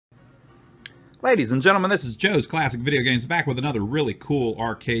Ladies and gentlemen, this is Joe's Classic Video Games, back with another really cool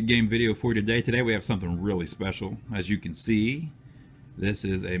arcade game video for you today. Today we have something really special. As you can see, this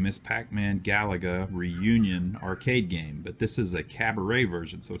is a Miss Pac-Man Galaga reunion arcade game, but this is a Cabaret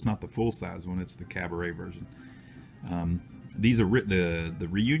version, so it's not the full-size one, it's the Cabaret version. These are the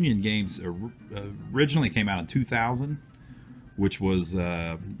reunion games originally came out in 2000, which was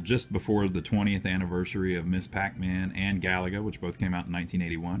just before the 20th anniversary of Miss Pac-Man and Galaga, which both came out in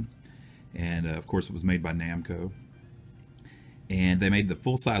 1981. And of course it was made by Namco, and they made the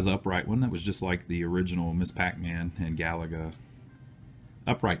full-size upright one that was just like the original Miss Pac-Man and Galaga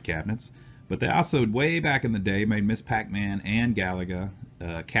upright cabinets. But they also, way back in the day, made Miss Pac-Man and Galaga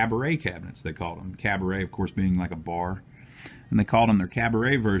Cabaret cabinets, they called them. Cabaret, of course, being like a bar, and they called them their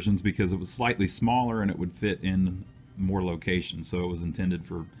Cabaret versions because it was slightly smaller and it would fit in more locations, so it was intended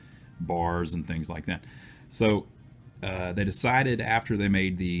for bars and things like that. So they decided, after they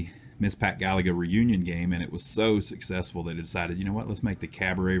made the Miss Pac Galaga reunion game, and it was so successful, they decided, you know what, let's make the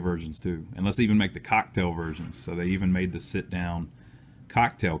Cabaret versions too, and let's even make the cocktail versions. So they even made the sit-down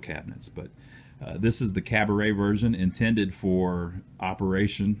cocktail cabinets. But this is the Cabaret version, intended for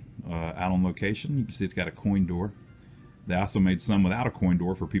operation out on location. You can see it's got a coin door. They also made some without a coin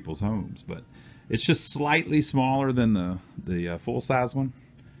door for people's homes, but it's just slightly smaller than the full-size one.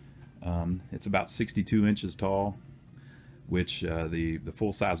 It's about 62 inches tall, which the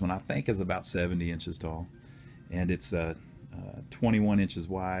full-size one I think is about 70 inches tall, and it's 21 inches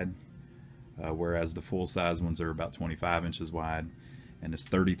wide, whereas the full-size ones are about 25 inches wide, and it's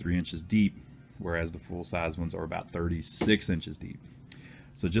 33 inches deep, whereas the full-size ones are about 36 inches deep.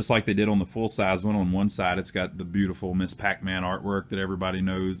 So just like they did on the full-size one, on one side it's got the beautiful Miss Pac-Man artwork that everybody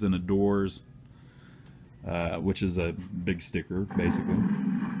knows and adores, which is a big sticker basically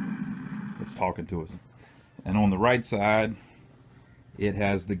that's talking to us. And on the right side, it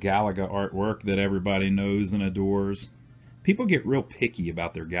has the Galaga artwork that everybody knows and adores. People get real picky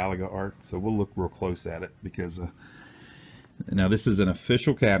about their Galaga art, so we'll look real close at it, because now this is an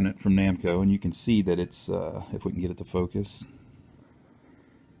official cabinet from Namco, and you can see that it's, if we can get it to focus.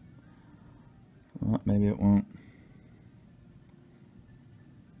 Well, maybe it won't.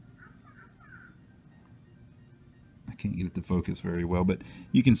 Can't get it to focus very well, but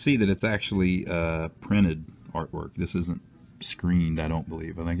you can see that it's actually printed artwork. This isn't screened, I don't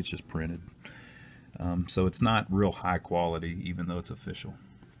believe. I think it's just printed. So it's not real high quality, even though it's official.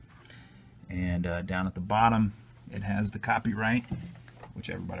 And down at the bottom, it has the copyright,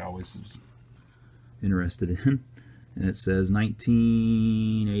 which everybody always is interested in. And it says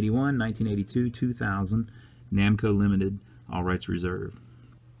 1981, 1982, 2000, Namco Limited, all rights reserved.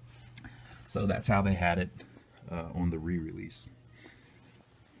 So that's how they had it on the re-release.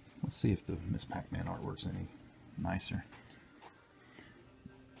 Let's see if the Miss Pac-Man artwork's any nicer.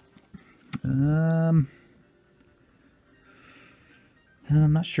 I'm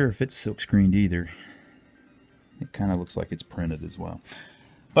not sure if it's silk screened either. It kind of looks like it's printed as well.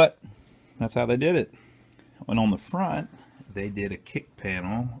 But that's how they did it. And on the front, they did a kick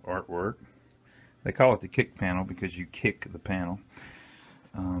panel artwork. They call it the kick panel because you kick the panel.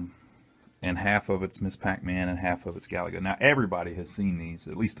 And half of it's Miss Pac-Man and half of it's Galaga. Now everybody has seen these,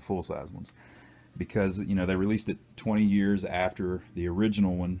 at least the full-size ones, because you know they released it 20 years after the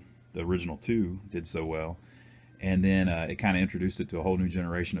original one, the original two, did so well, and then it kind of introduced it to a whole new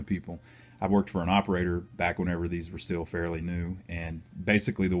generation of people. I worked for an operator back whenever these were still fairly new, and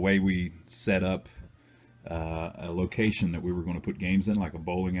basically the way we set up a location that we were going to put games in, like a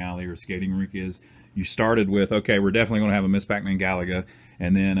bowling alley or a skating rink, is you started with, okay, we're definitely going to have a Miss Pac-Man Galaga,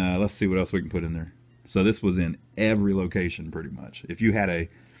 and then let's see what else we can put in there. So this was in every location pretty much. If you had a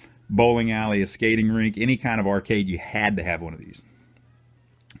bowling alley, a skating rink, any kind of arcade, you had to have one of these.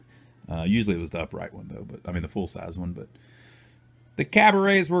 Usually it was the upright one though, but I mean the full-size one. But the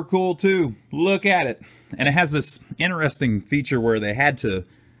Cabarets were cool too. Look at it. And it has this interesting feature where they had to,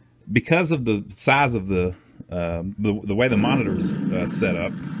 because of the size of the way the monitors set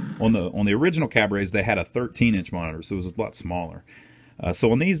up, on the original Cabarets they had a 13-inch monitor, so it was a lot smaller.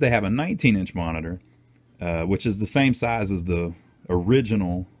 So on these they have a 19-inch monitor, which is the same size as the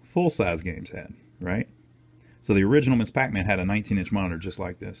original full-size games had, right? So the original Miss Pac-Man had a 19-inch monitor just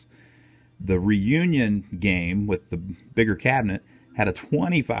like this. The reunion game with the bigger cabinet had a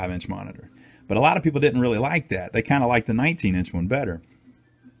 25-inch monitor. But a lot of people didn't really like that. They kind of liked the 19-inch one better,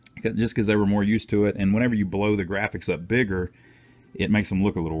 just because they were more used to it. And whenever you blow the graphics up bigger, it makes them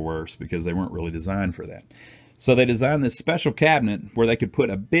look a little worse because they weren't really designed for that. So they designed this special cabinet where they could put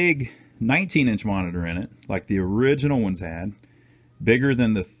a big 19-inch monitor in it, like the original ones had, bigger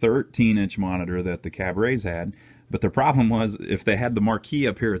than the 13-inch monitor that the Cabarets had. But the problem was, if they had the marquee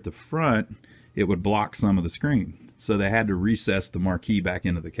up here at the front, it would block some of the screen. So they had to recess the marquee back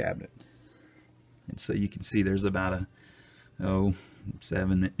into the cabinet. And so you can see there's about a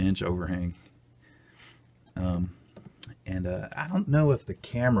 7-inch overhang. I don't know if the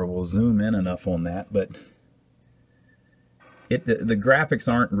camera will zoom in enough on that, but the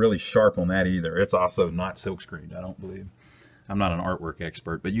graphics aren't really sharp on that either. It's also not silkscreened, I don't believe. I'm not an artwork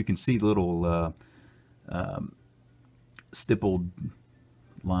expert, but you can see little stippled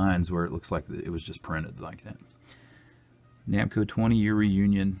lines where it looks like it was just printed like that. Namco 20-year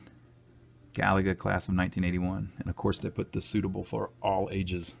reunion, Galaga class of 1981, and of course they put the suitable for all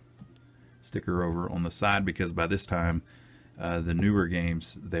ages sticker over on the side, because by this time the newer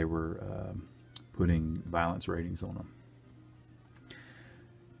games, they were putting violence ratings on them.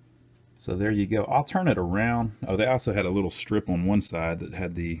 So there you go. I'll turn it around. Oh, they also had a little strip on one side that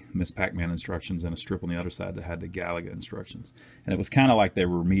had the Miss Pac-Man instructions, and a strip on the other side that had the Galaga instructions. And it was kind of like they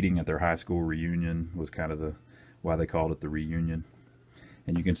were meeting at their high school reunion, was kind of why they called it the reunion.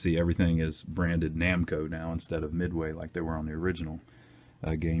 And you can see everything is branded Namco now instead of Midway like they were on the original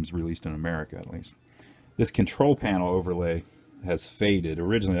games released in America, at least. This control panel overlay has faded.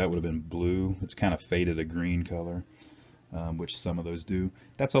 Originally that would have been blue. It's kind of faded a green color, which some of those do.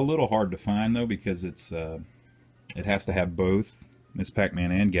 That's a little hard to find though, because it has to have both Miss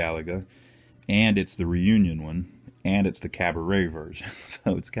Pac-Man and Galaga, and it's the reunion one, and it's the Cabaret version.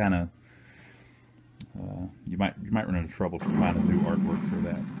 So it's kind of you might run into trouble trying to find a new artwork for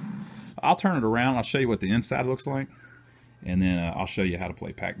that. I'll turn it around. I'll show you what the inside looks like, and then I'll show you how to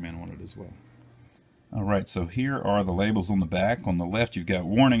play Pac-Man on it as well. Alright, so here are the labels on the back. On the left you've got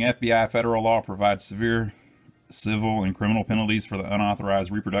warning, FBI federal law provides severe civil and criminal penalties for the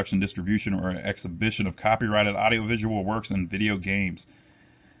unauthorized reproduction, distribution, or exhibition of copyrighted audiovisual works and video games.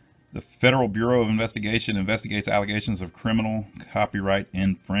 The Federal Bureau of Investigation investigates allegations of criminal copyright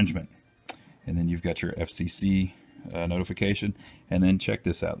infringement. And then you've got your FCC notification. And then check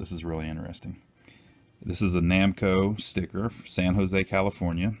this out. This is really interesting. This is a Namco sticker, San Jose,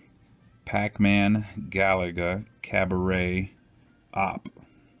 California. Pac-Man, Galaga, Cabaret, Op.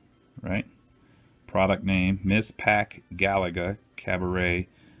 Right? Product name, Miss Pac Galaga, Cabaret,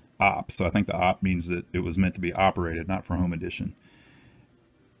 Op. So I think the Op means that it was meant to be operated, not for home edition.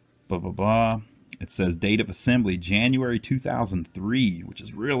 Blah, blah, blah. It says date of assembly, January 2003, which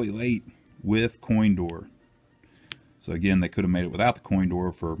is really late, with coin door. So again, they could have made it without the coin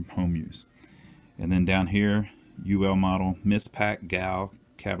door for home use. And then down here, UL model, Miss Pac Gal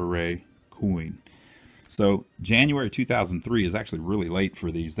Cabaret coin. So January 2003 is actually really late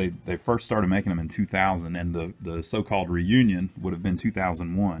for these. They first started making them in 2000, and the so-called reunion would have been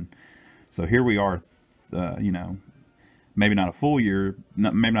 2001. So here we are, you know, maybe not a full year,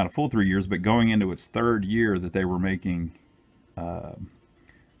 maybe not a full 3 years, but going into its third year that they were making,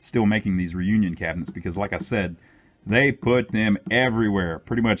 still making these reunion cabinets, because like I said, they put them everywhere.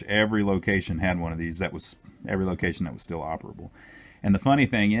 Pretty much every location had one of these. That was every location that was still operable. And the funny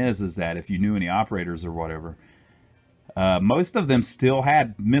thing is that if you knew any operators or whatever, most of them still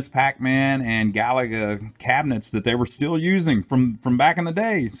had Miss Pac-Man and Galaga cabinets that they were still using from back in the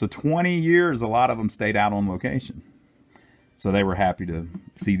day. So 20 years, a lot of them stayed out on location. So they were happy to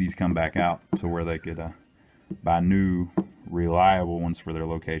see these come back out to where they could buy new, reliable ones for their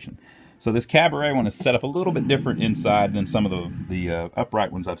location. So this Cabaret one is set up a little bit different inside than some of the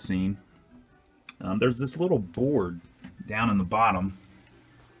upright ones I've seen. There's this little board down in the bottom.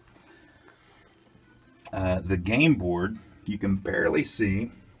 The game board, you can barely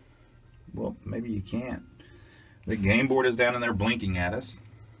see. Well, maybe you can't. The game board is down in there blinking at us.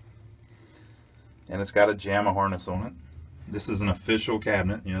 And it's got a JAMA harness on it. This is an official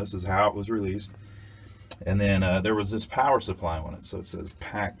cabinet. You know, this is how it was released. And then there was this power supply on it. So it says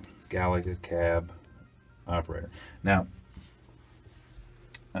Pac Galaga Cab Operator. Now,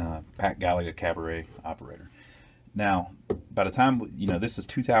 Pac Galaga Cabaret Operator. Now, by the time, you know, this is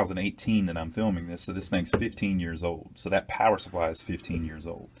 2018 that I'm filming this, so this thing's 15 years old. So that power supply is 15 years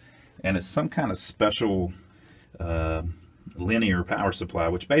old. And it's some kind of special linear power supply,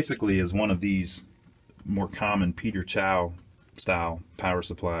 which basically is one of these more common Peter Chow style power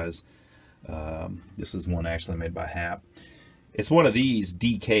supplies. This is one actually made by Hap. It's one of these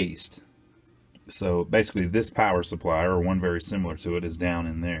decased. So basically this power supply, or one very similar to it, is down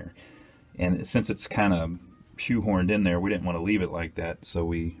in there. And since it's kind of shoehorned in there, we didn't want to leave it like that, so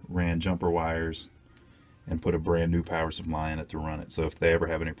we ran jumper wires and put a brand new power supply in it to run it. So if they ever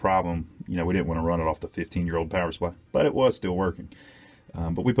have any problem, you know, we didn't want to run it off the 15-year-old power supply, but it was still working.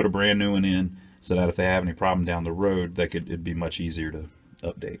 But we put a brand new one in so that if they have any problem down the road, it'd be much easier to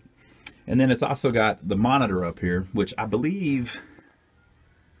update. And then it's also got the monitor up here, which I believe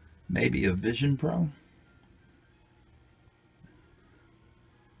Maybe a Vision Pro.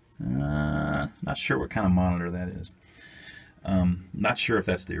 Not sure what kind of monitor that is. Not sure if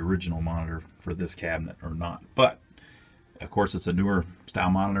that's the original monitor for this cabinet or not. But, of course, it's a newer style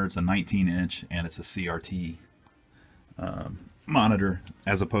monitor. It's a 19-inch, and it's a CRT monitor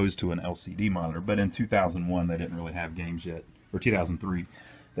as opposed to an LCD monitor. But in 2001, they didn't really have games yet. Or 2003,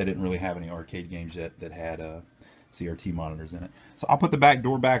 they didn't really have any arcade games yet that had CRT monitors in it. So I'll put the back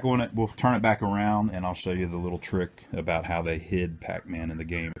door back on it. We'll turn it back around, and I'll show you the little trick about how they hid Pac-Man in the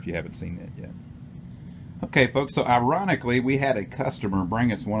game if you haven't seen that yet. Okay, folks, so ironically, we had a customer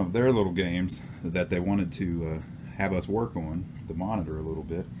bring us one of their little games that they wanted to have us work on, the monitor a little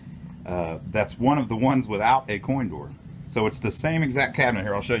bit. That's one of the ones without a coin door. So it's the same exact cabinet.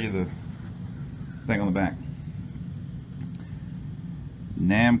 Here, I'll show you the thing on the back.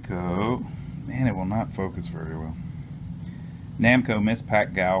 Namco, man, it will not focus very well. Namco Miss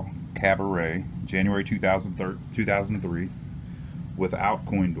Pac-Gal Cabaret, January 2003, without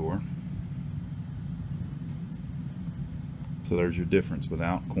coin door. So there's your difference,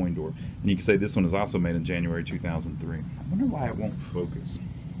 without coin door. And you can say this one is also made in January 2003. I wonder why it won't focus.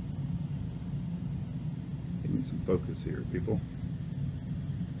 Give me some focus here, people.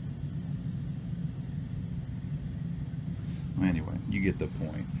 Anyway, you get the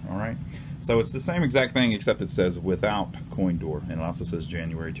point, all right? So it's the same exact thing, except it says without coin door, and it also says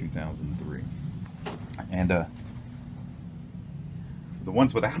January 2003. And the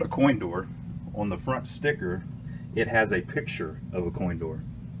ones without a coin door, on the front sticker, it has a picture of a coin door.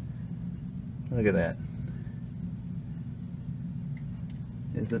 Look at that.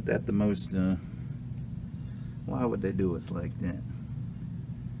 Isn't that the most, why would they do us like that?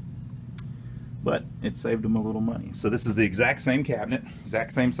 But it saved them a little money. So this is the exact same cabinet,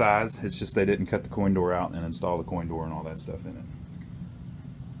 exact same size. It's just they didn't cut the coin door out and install the coin door and all that stuff in it.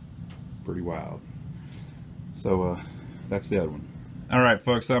 Pretty wild. So that's the other one. All right,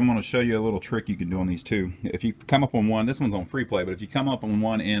 folks, I'm going to show you a little trick you can do on these two. If you come up on one, this one's on free play, but if you come up on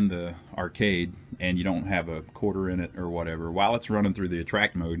one in the arcade and you don't have a quarter in it or whatever, while it's running through the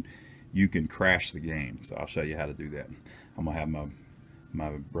attract mode, you can crash the game. So I'll show you how to do that. I'm going to have my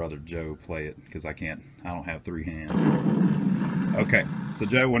brother Joe play it because I don't have three hands. Okay, so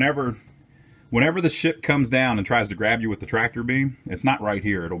Joe, whenever the ship comes down and tries to grab you with the tractor beam, it's not right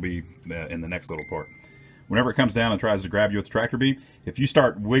here, it'll be in the next little part. Whenever it comes down and tries to grab you with the tractor beam, if you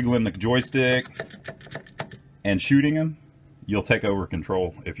start wiggling the joystick and shooting him, you'll take over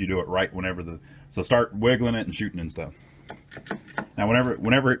control if you do it right so start wiggling it and shooting and stuff. Now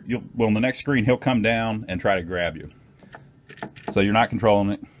well, on the next screen, he'll come down and try to grab you. So you're not controlling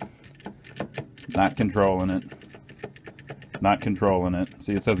it, not controlling it, not controlling it.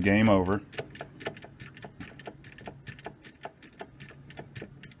 See, it says game over.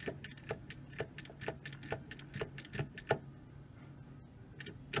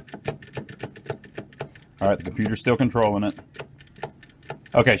 All right, the computer's still controlling it.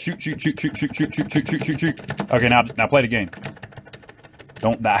 Okay, shoot, shoot, shoot, shoot, shoot, shoot, shoot, shoot, shoot, shoot, shoot. Okay, now play the game.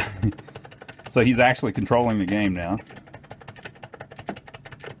 Don't die. So he's actually controlling the game now.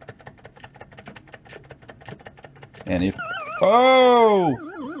 And if, oh,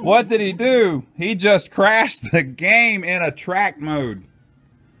 what did he do? He just crashed the game in attract mode.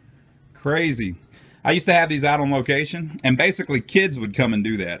 Crazy. I used to have these out on location, and basically kids would come and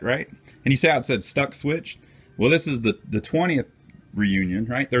do that, right? And you see how it said stuck switch? Well, this is the 20th reunion,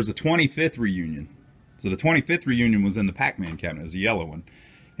 right? There's a 25th reunion. So the 25th reunion was in the Pac-Man cabinet. It was a yellow one.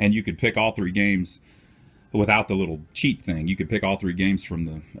 And you could pick all three games without the little cheat thing. You could pick all three games from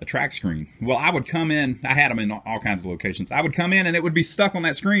the attract screen. Well, I would come in. I had them in all kinds of locations. I would come in, and it would be stuck on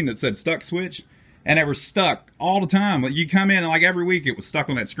that screen that said stuck switch. And they were stuck all the time. You come in, and like every week, it was stuck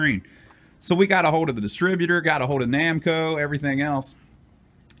on that screen. So we got a hold of the distributor, got a hold of Namco, everything else.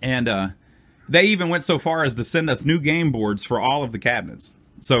 And they even went so far as to send us new game boards for all of the cabinets.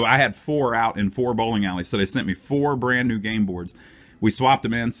 So I had 4 out in 4 bowling alleys. So they sent me 4 brand new game boards. We swapped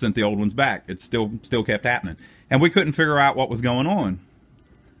them in, sent the old ones back. It still kept happening. And we couldn't figure out what was going on.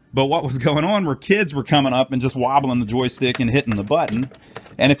 But what was going on were kids were coming up and just wobbling the joystick and hitting the button.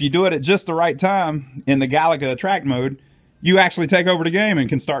 And if you do it at just the right time in the Galaga attract mode, you actually take over the game and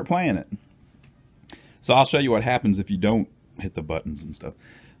can start playing it. So I'll show you what happens if you don't hit the buttons and stuff.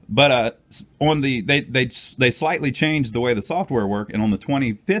 But on they slightly changed the way the software worked, and on the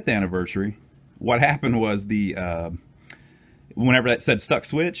 25th anniversary, what happened was whenever that said stuck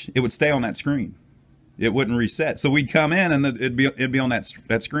switch, it would stay on that screen. It wouldn't reset. So we'd come in and it'd be on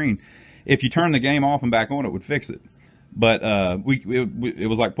that screen. If you turn the game off and back on, it would fix it. But it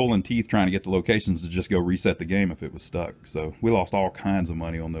was like pulling teeth trying to get the locations to just go reset the game if it was stuck. So we lost all kinds of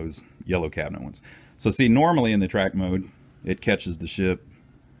money on those yellow cabinet ones. So see, normally in the track mode, it catches the ship.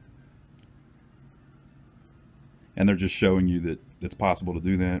 And they're just showing you that it's possible to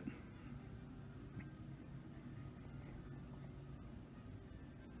do that.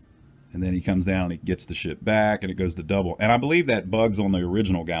 And then he comes down and he gets the ship back and it goes to double. And I believe that bug's on the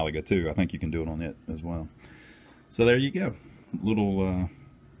original Galaga too. I think you can do it on it as well. So there you go. Little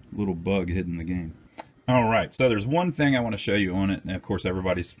bug hidden in the game. All right, so there's one thing I want to show you on it. And of course,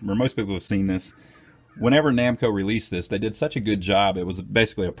 most people have seen this. Whenever Namco released this, they did such a good job. It was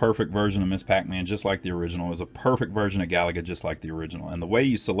basically a perfect version of Miss Pac-Man, just like the original. It was a perfect version of Galaga, just like the original. And the way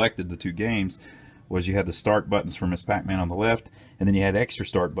you selected the two games was you had the start buttons for Miss Pac-Man on the left, and then you had extra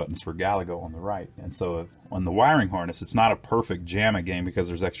start buttons for Galaga on the right. And so on the wiring harness, it's not a perfect JAMA game because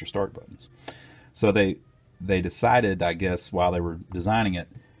there's extra start buttons. So they decided, I guess, while they were designing it,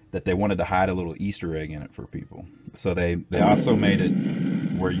 that they wanted to hide a little Easter egg in it for people. So they also made it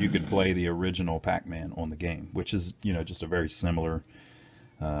where you could play the original Pac-Man on the game, which is, you know, just a very similar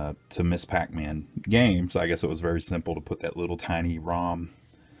to Miss Pac-Man game. So I guess it was very simple to put that little tiny ROM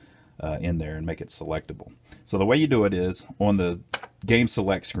in there and make it selectable. So the way you do it is on the game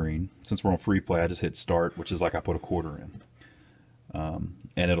select screen. Since we're on free play, I just hit start, which is like I put a quarter in,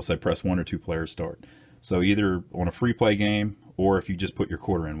 and it'll say press 1 or 2 players start. So either on a free play game or if you just put your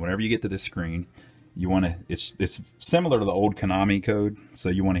quarter in, whenever you get to this screen, you want to, it's similar to the old Konami code. So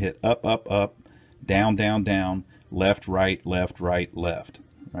you want to hit up, up, up, down, down, down, left, right, left, right, left,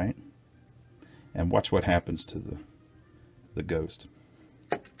 right? And watch what happens to the ghost.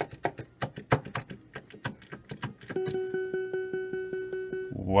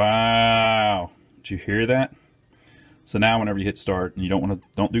 Wow. Did you hear that? So now whenever you hit start and you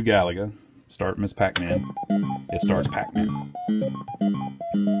don't do Galaga, start Miss Pac-Man, it starts Pac-Man.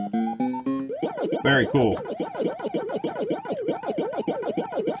 Very cool.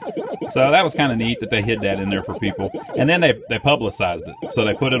 So that was kind of neat that they hid that in there for people. And then they publicized it. So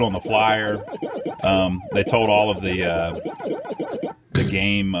they put it on the flyer. They told all of the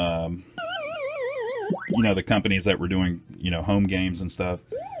game, you know, the companies that were doing, you know, home games and stuff.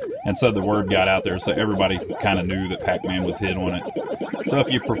 And so the word got out there, so everybody kind of knew that Pac-Man was hid on it. So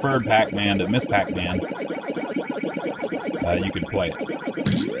if you preferred Pac-Man to Miss Pac-Man, you could play it.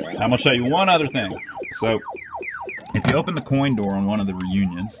 I'm going to show you one other thing. So if you open the coin door on one of the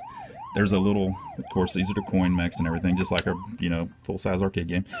reunions, there's a little, of course, these are the coin mechs and everything, just like a, you know, full-size arcade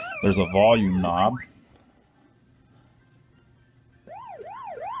game. There's a volume knob.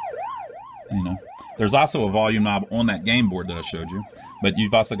 You know, there's also a volume knob on that game board that I showed you, but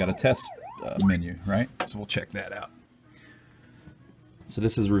you've also got a test menu, right? So we'll check that out. So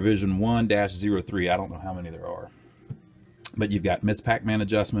this is revision 1-03. I don't know how many there are, but you've got Miss Pac-Man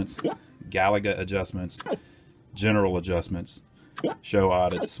adjustments, Galaga adjustments, general adjustments, show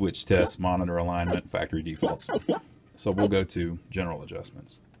audits, switch tests, monitor alignment, factory defaults. So we'll go to general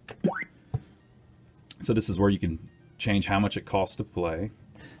adjustments. So this is where you can change how much it costs to play.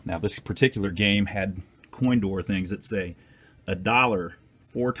 Now this particular game had coin door things that say $1,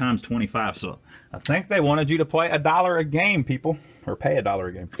 4 times 25. So I think they wanted you to play $1 a game, people, or pay $1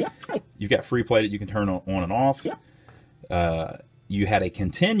 a game. You've got free play that you can turn on and off. You had a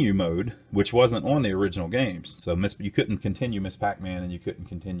continue mode, which wasn't on the original games. So you couldn't continue Miss Pac-Man and you couldn't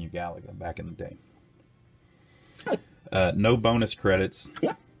continue Galaga back in the day. No bonus credits.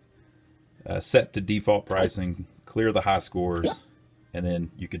 Set to default pricing. Clear the high scores. And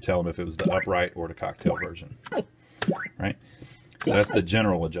then you could tell them if it was the upright or the cocktail version. Right? So that's the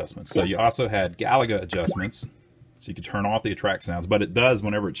general adjustments. So you also had Galaga adjustments. So you could turn off the attract sounds, but it does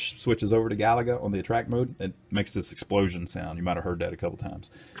whenever it switches over to Galaga on the attract mode, it makes this explosion sound. You might have heard that a couple times.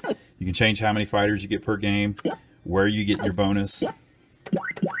 You can change how many fighters you get per game, where you get your bonus.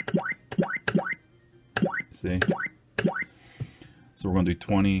 See? So we're going to do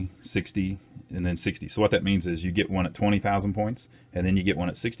 20, 60, and then 60. So what that means is you get one at 20,000 points, and then you get one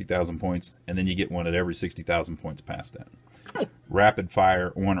at 60,000 points, and then you get one at every 60,000 points past that. Rapid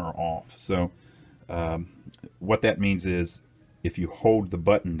fire on or off. So what that means is if you hold the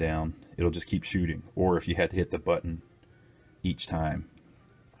button down, it'll just keep shooting. Or if you had to hit the button each time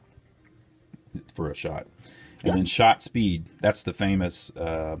for a shot. And then shot speed, that's the famous,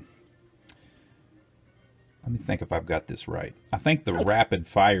 let me think if I've got this right. I think the rapid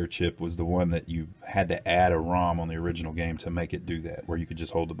fire chip was the one that you had to add a ROM on the original game to make it do that, where you could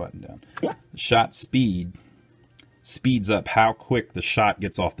just hold the button down. Shot speed speeds up how quick the shot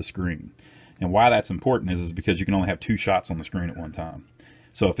gets off the screen. And why that's important is because you can only have 2 shots on the screen at one time.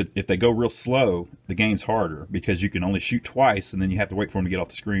 So if they go real slow, the game's harder because you can only shoot twice, and then you have to wait for them to get off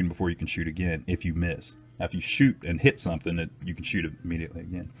the screen before you can shoot again if you miss. Now, if you shoot and hit something, you can shoot it immediately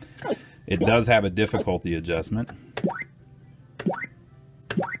again. It does have a difficulty adjustment.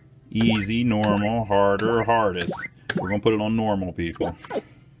 Easy, normal, harder, hardest. We're going to put it on normal, people.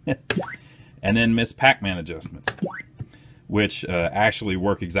 And then Miss Pac-Man adjustments, which actually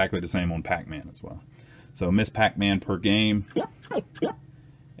work exactly the same on Pac-Man as well. So Miss Pac-Man per game,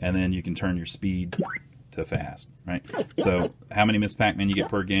 and then you can turn your speed to fast, right? So how many Miss Pac-Man you get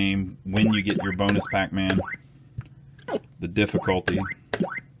per game, when you get your bonus Pac-Man, the difficulty,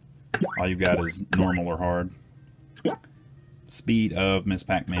 all you've got is normal or hard, speed of Miss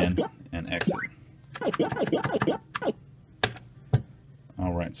Pac-Man, and exit.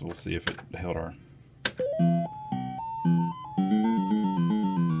 Alright, so we'll see if it held our...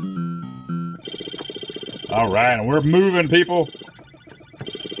 Alright, and we're moving, people!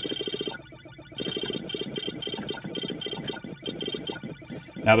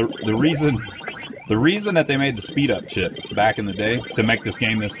 Now the reason that they made the speed up chip back in the day to make this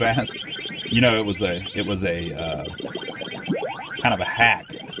game this fast, you know, it was a kind of a hack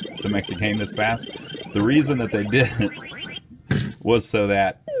to make the game this fast. The reason that they did it was so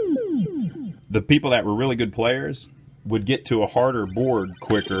that the people that were really good players would get to a harder board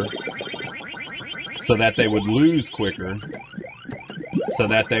quicker, so that they would lose quicker, so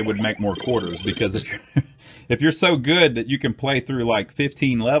that they would make more quarters. Because if you're so good that you can play through like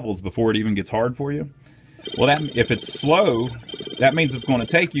 15 levels before it even gets hard for you, well, if it's slow, that means it's going to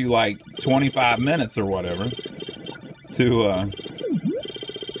take you like 25 minutes or whatever to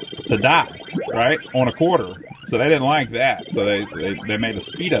die, right, on a quarter. So they didn't like that. So they made a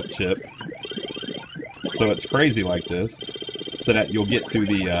speed up chip, so it's crazy like this, so that you'll get to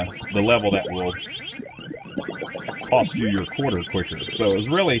the level that will cost you your quarter quicker. So it was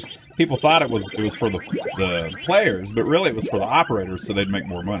really, people thought it was for the players, but really it was for the operators, so they'd make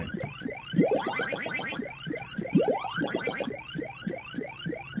more money.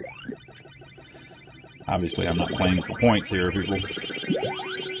 Obviously, I'm not playing for points here, people.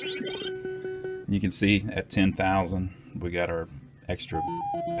 You can see at 10,000, we got our extra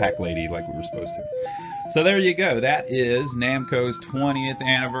pack lady like we were supposed to. So there you go. That is Namco's 20th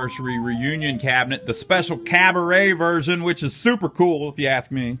anniversary reunion cabinet, the special Cabaret version, which is super cool if you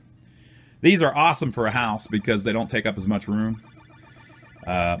ask me. These are awesome for a house because they don't take up as much room.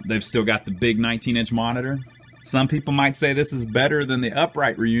 They've still got the big 19-inch monitor. Some people might say this is better than the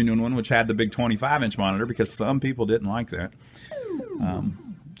upright reunion one, which had the big 25-inch monitor, because some people didn't like that.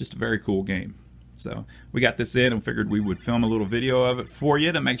 Just a very cool game. So we got this in and figured we would film a little video of it for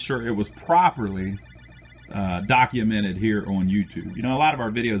you to make sure it was properly documented here on YouTube. You know, a lot of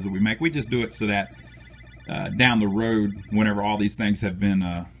our videos that we make, we just do it so that down the road, whenever all these things have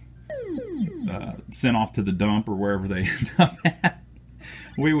been sent off to the dump or wherever they end up at,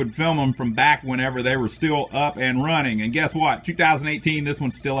 we would film them from back whenever they were still up and running. And guess what? 2018, this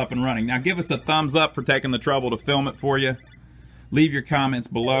one's still up and running. Now give us a thumbs up for taking the trouble to film it for you. Leave your comments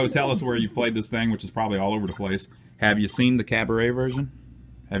below. Tell us where you've played this thing, which is probably all over the place. Have you seen the Cabaret version?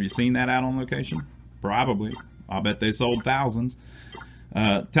 Have you seen that out on location? Probably. I'll bet they sold thousands.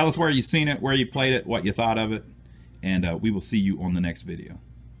 Tell us where you've seen it, where you played it, what you thought of it, and we will see you on the next video.